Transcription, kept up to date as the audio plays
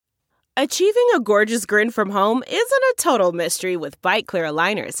Achieving a gorgeous grin from home isn't a total mystery with Bite Clear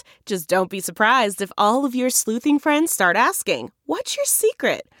aligners. Just don't be surprised if all of your sleuthing friends start asking, "What's your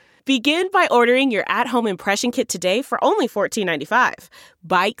secret?" Begin by ordering your at-home impression kit today for only $14.95.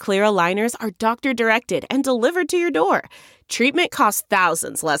 Bite Clear aligners are doctor-directed and delivered to your door. Treatment costs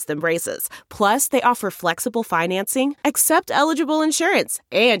thousands less than braces. Plus, they offer flexible financing, accept eligible insurance,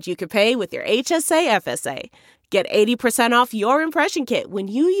 and you can pay with your HSA FSA. Get 80% off your impression kit when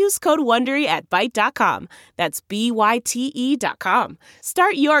you use code WONDERY at Byte.com. That's BYTE.com.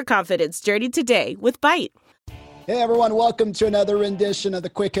 Start your confidence journey today with Byte. Hey everyone, welcome to another rendition of the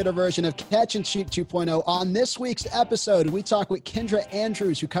quick hitter version of Catch and Shoot 2.0. On this week's episode, we talk with Kendra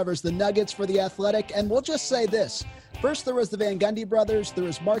Andrews, who covers the Nuggets for The Athletic, and we'll just say this. First, there was the Van Gundy brothers, there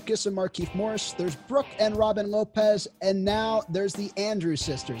was Marcus and Markieff Morris, there's Brooke and Robin Lopez, and now there's the Andrews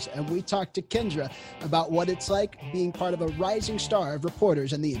sisters. And we talked to Kendra about what it's like being part of a rising star of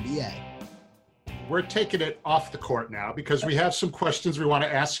reporters in the NBA. We're taking it off the court now because we have some questions we want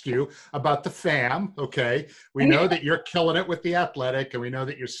to ask you about the fam, okay? We know that you're killing it with The Athletic, and we know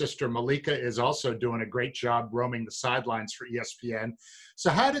that your sister Malika is also doing a great job roaming the sidelines for ESPN. So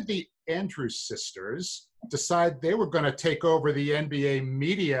how did the Andrews sisters decide they were going to take over the NBA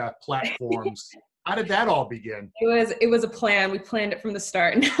media platforms? How did that all begin? It was a plan. We planned it from the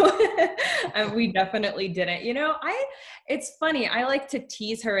start. We definitely didn't. You know, it's funny. I like to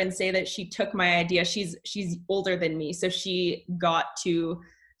tease her and say that she took my idea. She's older than me, so she got to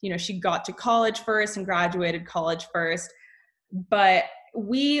college first and graduated college first. But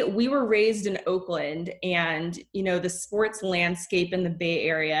we were raised in Oakland, and the sports landscape in the Bay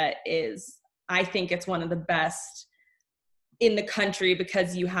Area is, I think it's one of the best in the country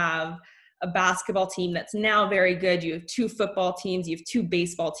because you have a basketball team that's now very good. You have 2 football teams, you have 2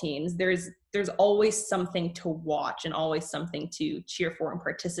 baseball teams. There's always something to watch and always something to cheer for and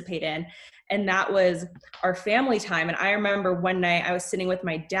participate in. And that was our family time. And I remember one night I was sitting with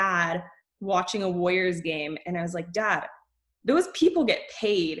my dad watching a Warriors game, and I was like, "Dad, those people get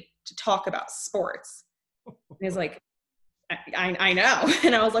paid to talk about sports." And he's like, I know.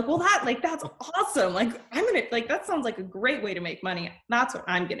 And I was like, "Well, that's awesome. That sounds like a great way to make money. That's what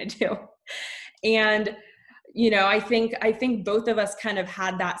I'm going to do." And, I think both of us kind of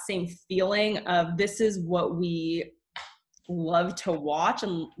had that same feeling of this is what we love to watch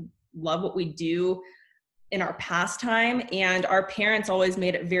and love what we do in our pastime. And our parents always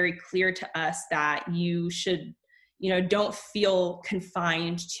made it very clear to us that you should, don't feel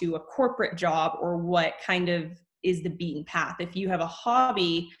confined to a corporate job or what kind of is the beaten path. If you have a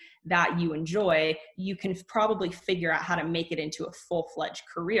hobby that you enjoy, you can probably figure out how to make it into a full-fledged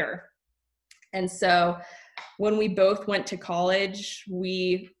career. And so when we both went to college,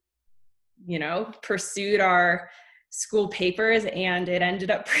 we, pursued our school papers, and it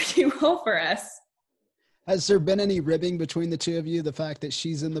ended up pretty well for us. Has there been any ribbing between the two of you? The fact that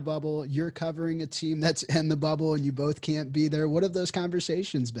she's in the bubble, you're covering a team that's in the bubble, and you both can't be there. What have those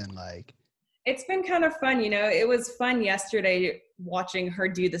conversations been like? It's been kind of fun. It was fun yesterday watching her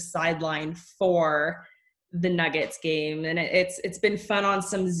do the sideline for the Nuggets game. And it's been fun on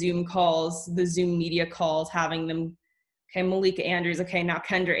some Zoom calls, the Zoom media calls, having them, okay, Malika Andrews, okay, now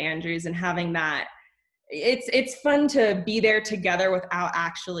Kendra Andrews, and having that. It's fun to be there together without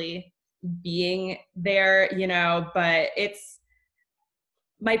actually being there, but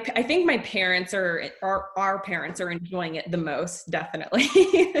I think my parents our parents are enjoying it the most, definitely.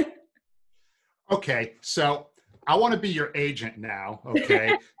 Okay, so I want to be your agent now,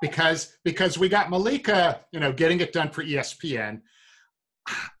 okay? because we got Malika, getting it done for ESPN.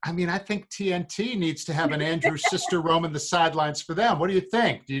 I mean, I think TNT needs to have an Andrews sister roaming the sidelines for them. What do you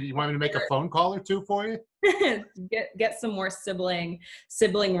think? Do you want me to make a phone call or two for you? Get some more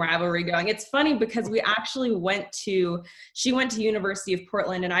sibling rivalry going. It's funny because we actually she went to University of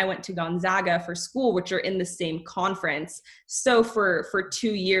Portland and I went to Gonzaga for school, which are in the same conference. So for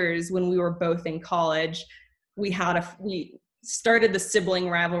 2 years when we were both in college, we started the sibling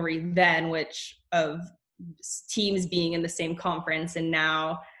rivalry then, which of teams being in the same conference, and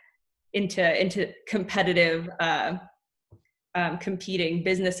now into competitive competing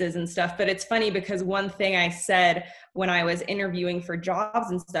businesses and stuff. But it's funny because one thing I said when I was interviewing for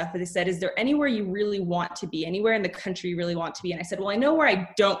jobs and stuff, they said, "Is there anywhere you really want to be, anywhere in the country you really want to be?" And I said, "Well, I know where I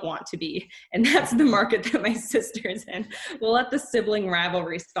don't want to be, and that's the market that my sister's in." We'll let the sibling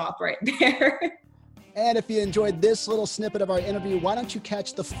rivalry stop right there. And if you enjoyed this little snippet of our interview, why don't you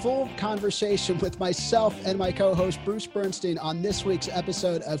catch the full conversation with myself and my co-host Bruce Bernstein on this week's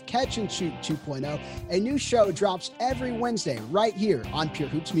episode of Catch and Shoot 2.0. A new show drops every Wednesday right here on Pure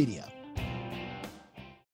Hoops Media.